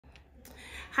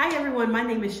Hi everyone, my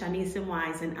name is Shanice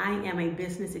Wise and I am a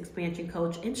business expansion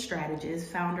coach and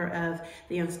strategist, founder of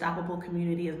the Unstoppable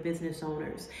Community of Business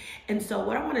Owners. And so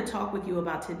what I want to talk with you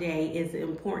about today is the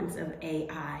importance of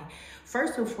AI.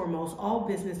 First and foremost, all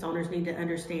business owners need to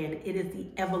understand it is the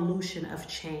evolution of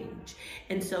change.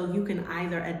 And so you can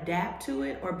either adapt to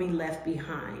it or be left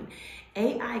behind.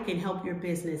 AI can help your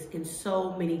business in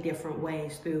so many different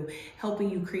ways through helping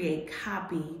you create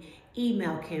copy,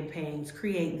 email campaigns,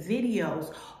 create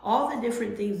videos, all the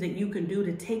different things that you can do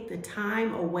to take the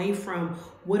time away from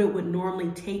what it would normally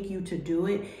take you to do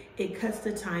it. It cuts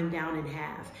the time down in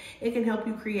half. It can help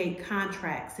you create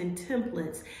contracts and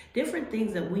templates, different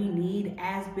things that we need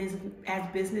as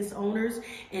business owners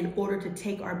in order to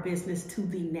take our business to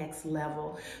the next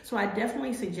level. So I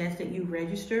definitely suggest that you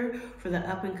register for the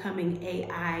up and coming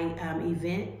AI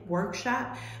event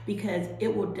workshop, because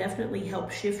it will definitely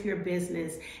help shift your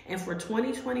business. And for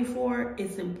 2024,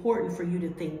 it's important for you to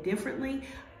think differently,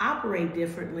 operate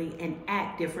differently, and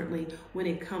act differently when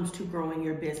it comes to growing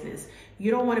your business.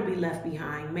 You don't want to be left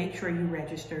behind. Make sure you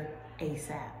register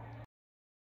ASAP.